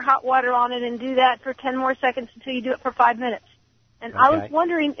put more hot water on it and do that for 10 more seconds until you do it for 5 minutes. And I was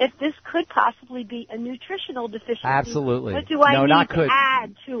wondering if this could possibly be a nutritional deficiency. Absolutely. What do I need to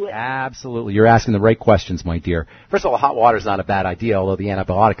add to it? Absolutely. You're asking the right questions, my dear. First of all, hot water is not a bad idea, although the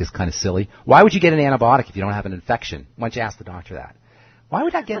antibiotic is kind of silly. Why would you get an antibiotic if you don't have an infection? Why don't you ask the doctor that? Why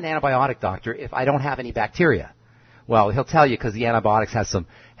would I get an antibiotic, doctor, if I don't have any bacteria? Well, he'll tell you because the antibiotics have some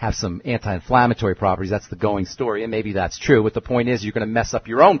anti-inflammatory properties. That's the going story, and maybe that's true. But the point is you're going to mess up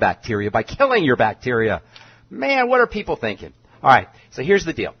your own bacteria by killing your bacteria. Man, what are people thinking? All right, so here's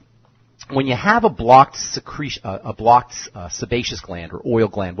the deal. When you have a blocked sebaceous gland or oil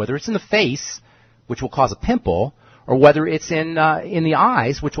gland, whether it's in the face, which will cause a pimple, or whether it's in the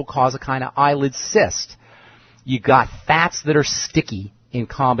eyes, which will cause a kind of eyelid cyst, you got fats that are sticky in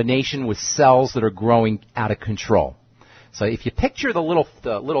combination with cells that are growing out of control. So if you picture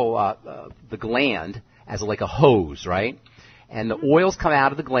the gland as like a hose, right? And the oils come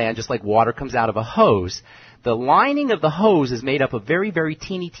out of the gland just like water comes out of a hose. The lining of the hose is made up of very, very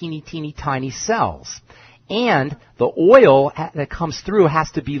teeny, tiny cells. And the oil that comes through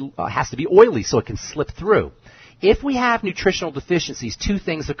has to be oily so it can slip through. If we have nutritional deficiencies, two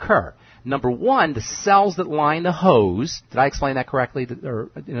things occur. Number one, the cells that line the hose, did I explain that correctly or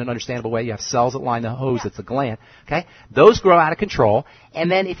in an understandable way? You have cells that line the hose, that's the gland, okay? Those grow out of control.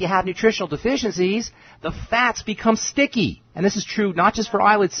 And then if you have nutritional deficiencies, the fats become sticky. And this is true not just for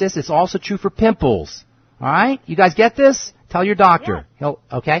eyelid cysts, it's also true for pimples. All right? You guys get this? Tell your doctor. Yeah.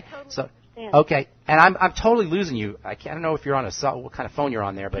 Okay? So, okay. And I'm totally losing you. I don't know if you're on what kind of phone you're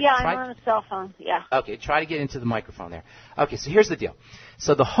on there, but I'm on a cell phone. Yeah. Okay, try to get into the microphone there. Okay, so here's the deal.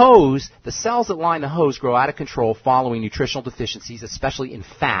 So the hose, the cells that line the hose grow out of control following nutritional deficiencies, especially in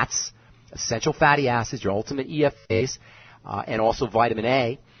fats, essential fatty acids, your ultimate EFAs, and also vitamin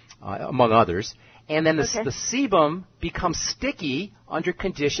A, among others. And then the sebum becomes sticky under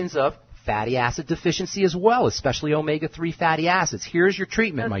conditions of fatty acid deficiency as well, especially omega-3 fatty acids. Here's your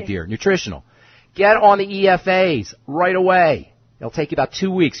treatment, my dear, nutritional. Get on the EFAs right away. It'll take you about 2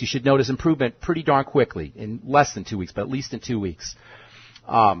 weeks. You should notice improvement pretty darn quickly, in less than 2 weeks, but at least in 2 weeks.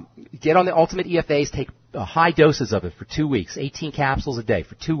 Get on the Ultimate EFAs, take high doses of it for 2 weeks, 18 capsules a day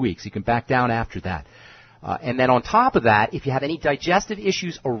for 2 weeks. You can back down after that. And then on top of that, if you have any digestive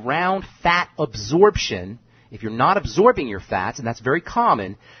issues around fat absorption, if you're not absorbing your fats, and that's very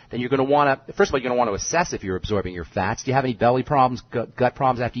common, then you're going to want to, first of all, you're going to want to assess if you're absorbing your fats. Do you have any belly problems, gut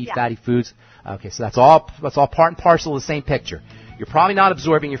problems after you eat fatty foods? Okay, so that's all part and parcel of the same picture. You're probably not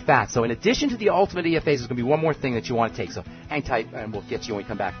absorbing your fats. So in addition to the Ultimate EFAs, there's going to be one more thing that you want to take. So hang tight, and we'll get you when we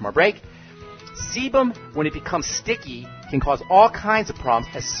come back from our break. Sebum, when it becomes sticky, can cause all kinds of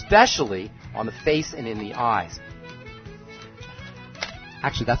problems, especially on the face and in the eyes.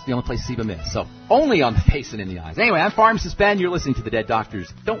 Actually, that's the only place sebum is. So only on the face and in the eyes. Anyway, I'm Pharmacist Ben. You're listening to the Dead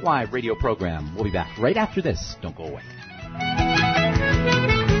Doctors Don't Lie radio program. We'll be back right after this. Don't go away.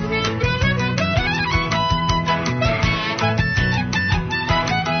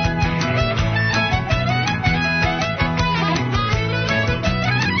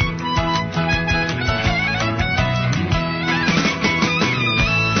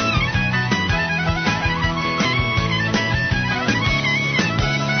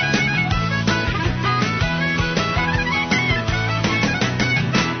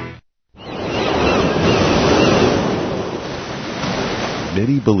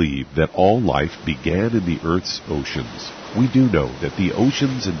 Many believe that all life began in the Earth's oceans. We do know that the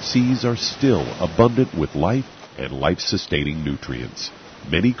oceans and seas are still abundant with life and life-sustaining nutrients.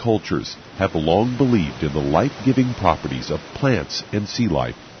 Many cultures have long believed in the life-giving properties of plants and sea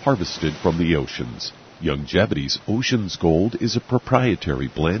life harvested from the oceans. Youngevity's Ocean's Gold is a proprietary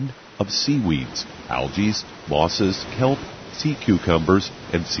blend of seaweeds, algae, mosses, kelp, sea cucumbers,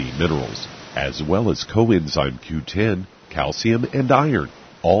 and sea minerals, as well as coenzyme Q10, calcium, and iron,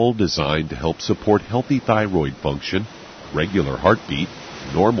 all designed to help support healthy thyroid function, regular heartbeat,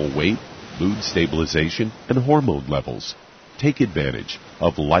 normal weight, mood stabilization, and hormone levels. Take advantage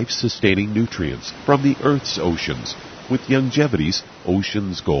of life-sustaining nutrients from the Earth's oceans with Youngevity's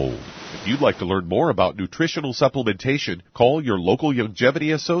Ocean's Gold. If you'd like to learn more about nutritional supplementation, call your local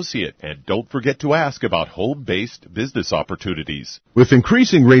Youngevity associate, and don't forget to ask about home-based business opportunities. With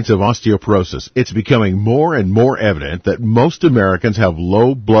increasing rates of osteoporosis, it's becoming more and more evident that most Americans have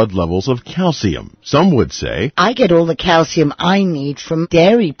low blood levels of calcium. Some would say, I get all the calcium I need from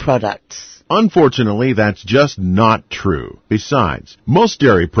dairy products. Unfortunately, that's just not true. Besides, most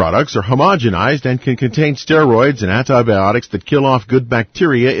dairy products are homogenized and can contain steroids and antibiotics that kill off good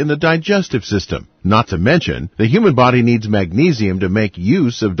bacteria in the digestive system. Not to mention, the human body needs magnesium to make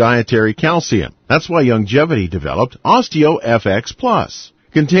use of dietary calcium. That's why Youngevity developed OsteoFX Plus,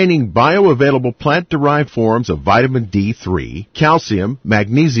 containing bioavailable plant-derived forms of vitamin D3, calcium,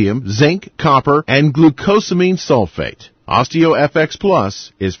 magnesium, zinc, copper, and glucosamine sulfate. OsteoFX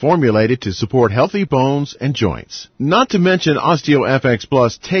Plus is formulated to support healthy bones and joints. Not to mention OsteoFX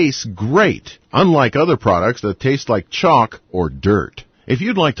Plus tastes great, unlike other products that taste like chalk or dirt. If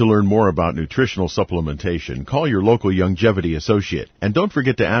you'd like to learn more about nutritional supplementation, call your local Youngevity associate, and don't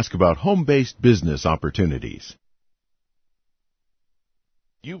forget to ask about home-based business opportunities.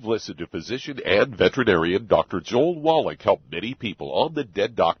 You've listened to physician and veterinarian Dr. Joel Wallach help many people on the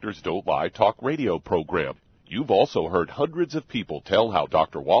Dead Doctors Don't Lie talk radio program. You've also heard hundreds of people tell how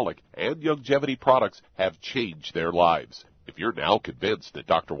Dr. Wallach and Youngevity products have changed their lives. If you're now convinced that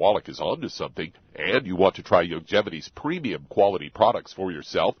Dr. Wallach is onto something and you want to try Youngevity's premium quality products for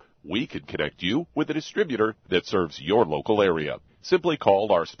yourself, we can connect you with a distributor that serves your local area. Simply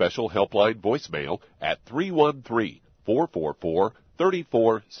call our special helpline voicemail at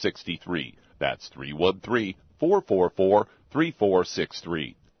 313-444-3463. That's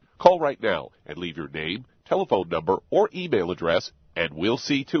 313-444-3463. Call right now and leave your name, telephone number, or email address, and we'll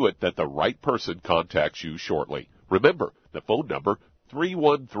see to it that the right person contacts you shortly. Remember, the phone number,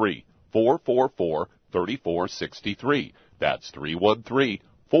 313-444-3463. That's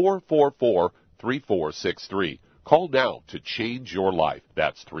 313-444-3463. Call now to change your life.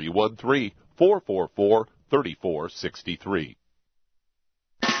 That's 313-444-3463.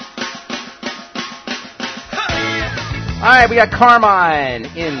 All right, we got Carmine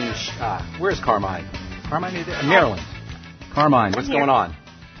in, where's Carmine? Carmine, Maryland. Carmine, what's going on?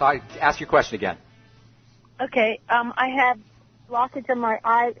 Ask your question again. Okay, I have blockage on my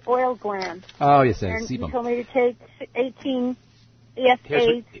eye oil gland. Oh, yes, and sebum. you told me to take 18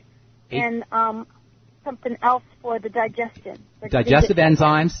 ESAs and something else for the digestion. Digestive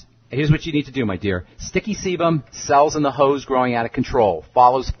enzymes. Here's what you need to do, my dear. Sticky sebum, cells in the hose growing out of control,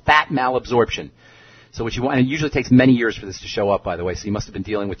 follows fat malabsorption. So what you want, and it usually takes many years for this to show up, by the way, so you must have been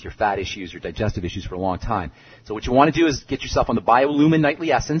dealing with your fat issues, your digestive issues for a long time. So what you want to do is get yourself on the BioLumin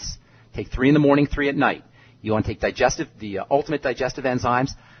Nightly Essence, take 3 in the morning, 3 at night. You want to take the ultimate digestive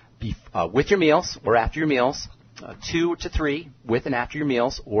enzymes with your meals or after your meals, 2 to 3 with and after your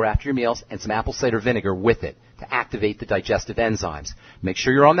meals or after your meals, and some apple cider vinegar with it to activate the digestive enzymes. Make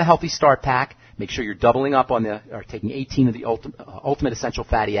sure you're on the Healthy Start Pack. Make sure you're doubling up on or taking 18 of the ultimate essential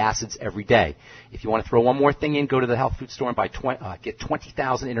fatty acids every day. If you want to throw one more thing in, go to the health food store and get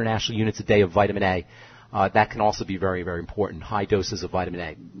 20,000 international units a day of vitamin A. That can also be very, very important. High doses of vitamin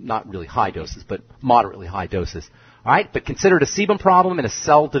A. Not really high doses, but moderately high doses. All right? But consider it a sebum problem and a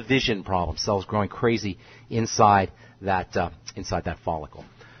cell division problem. Cells growing crazy inside that follicle.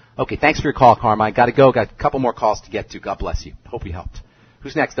 Okay, thanks for your call, Carmine. Got to go. Got a couple more calls to get to. God bless you. Hope we helped.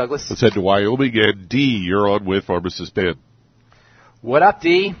 Who's next, Douglas? Let's head to Wyoming, and Dee, you're on with Pharmacist Ben. What up,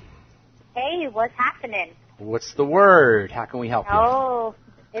 Dee? Hey, what's happening? What's the word? How can we help you? Oh,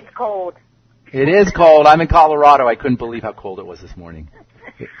 it's cold. It is cold. I'm in Colorado. I couldn't believe how cold it was this morning.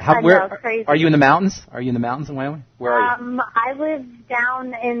 Where crazy. Are you in the mountains? Are you in the mountains in Wyoming? Where are you? I live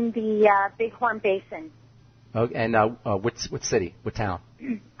down in the Bighorn Basin. Okay, and what city? What town?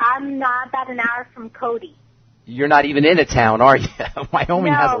 I'm about an hour from Cody. You're not even in a town, are you?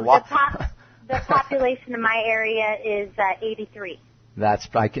 Wyoming has a lot. The population in my area is 83.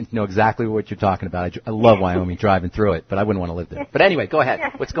 I can know exactly what you're talking about. I love Wyoming, driving through it, but I wouldn't want to live there. But anyway, go ahead.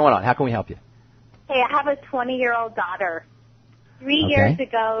 What's going on? How can we help you? Hey, I have a 20-year-old daughter. 3 years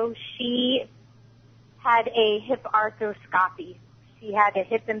ago, she had a hip arthroscopy. She had a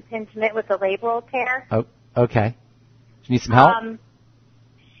hip impingement with a labral tear. Oh, okay. Do you need some help?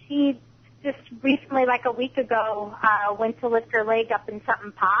 She just recently, like a week ago, went to lift her leg up and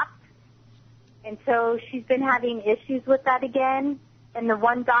something popped. And so she's been having issues with that again. And the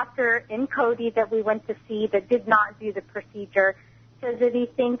one doctor in Cody that we went to see that did not do the procedure says that he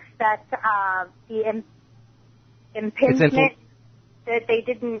thinks that the impingement, that they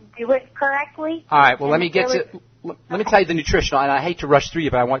didn't do it correctly. All right, well, let me tell you the nutritional, and I hate to rush through you,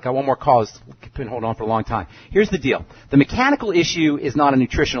 but I got one more call. It's been holding on for a long time. Here's the deal. The mechanical issue is not a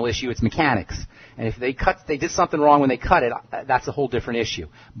nutritional issue, it's mechanics. And if they did something wrong when they cut it, that's a whole different issue.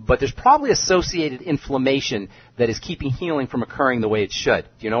 But there's probably associated inflammation that is keeping healing from occurring the way it should.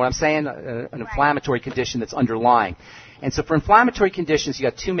 Do you know what I'm saying? An inflammatory condition that's underlying. And so for inflammatory conditions, you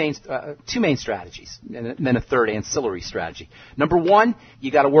got two main strategies, and then a third ancillary strategy. Number one,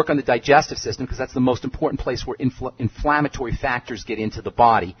 you got to work on the digestive system because that's the most important place where inflammatory factors get into the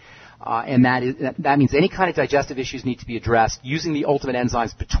body. And that means any kind of digestive issues need to be addressed. Using the ultimate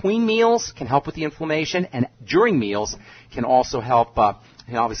enzymes between meals can help with the inflammation, and during meals can also help,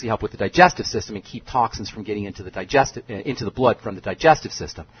 can obviously help with the digestive system and keep toxins from getting into the blood from the digestive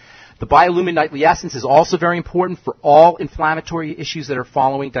system. The Biolumin Nightly Essence is also very important for all inflammatory issues that are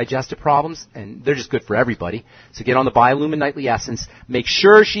following digestive problems, and they're just good for everybody. So get on the Biolumin Nightly Essence. Make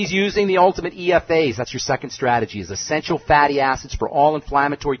sure she's using the Ultimate EFAs. That's your second strategy, is essential fatty acids for all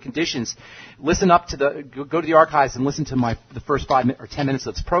inflammatory conditions. Listen up to go to the archives and listen to the first 5 or 10 minutes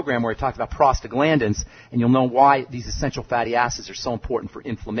of this program where I talked about prostaglandins, and you'll know why these essential fatty acids are so important for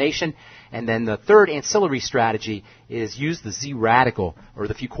inflammation. And then the third ancillary strategy is use the Z-Radical, or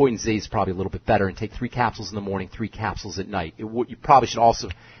the Fucoidan Z is probably a little bit better, and take 3 capsules in the morning, 3 capsules at night. You probably should also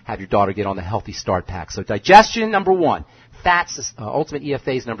have your daughter get on the Healthy Start Pack. So digestion, number 1. Fats, Ultimate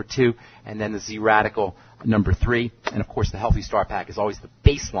EFAs, number 2. And then the Z-Radical, number 3. And, of course, the Healthy Start Pack is always the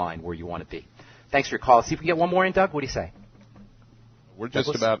baseline where you want to be. Thanks for your call. Let's see if we can get one more in, Doug. What do you say? We're just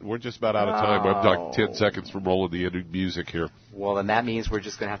about out of time. I'm like 10 seconds from rolling the end of music here. Well, then that means we're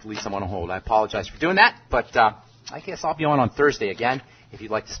just going to have to leave someone on hold. I apologize for doing that, but I guess I'll be on Thursday again if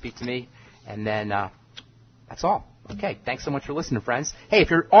you'd like to speak to me. And then that's all. Okay, thanks so much for listening, friends. Hey, if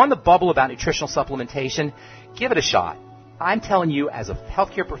you're on the bubble about nutritional supplementation, give it a shot. I'm telling you, as a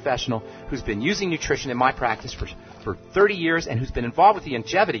healthcare professional who's been using nutrition in my practice for 30 years and who's been involved with the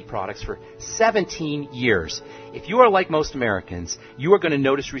Longevity products for 17 years. If you are like most Americans, you are going to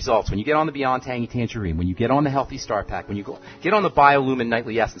notice results when you get on the Beyond Tangy Tangerine, when you get on the Healthy Start Pack, when you get on the Biolumin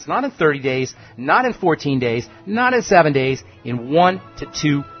Nightly Essence. Not in 30 days, not in 14 days, not in 7 days, in 1 to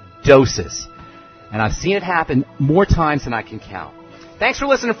 2 doses. And I've seen it happen more times than I can count. Thanks for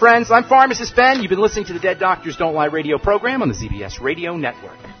listening, friends. I'm Pharmacist Ben. You've been listening to the Dead Doctors Don't Lie radio program on the ZBS Radio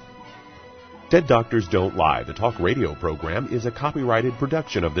Network. Dead Doctors Don't Lie, the talk radio program, is a copyrighted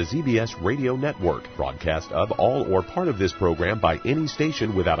production of the ZBS Radio Network. Broadcast of all or part of this program by any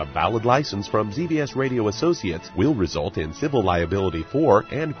station without a valid license from ZBS Radio Associates will result in civil liability for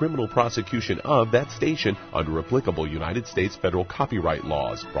and criminal prosecution of that station under applicable United States federal copyright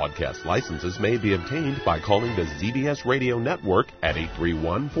laws. Broadcast licenses may be obtained by calling the ZBS Radio Network at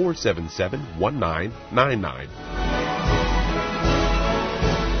 831-477-1999.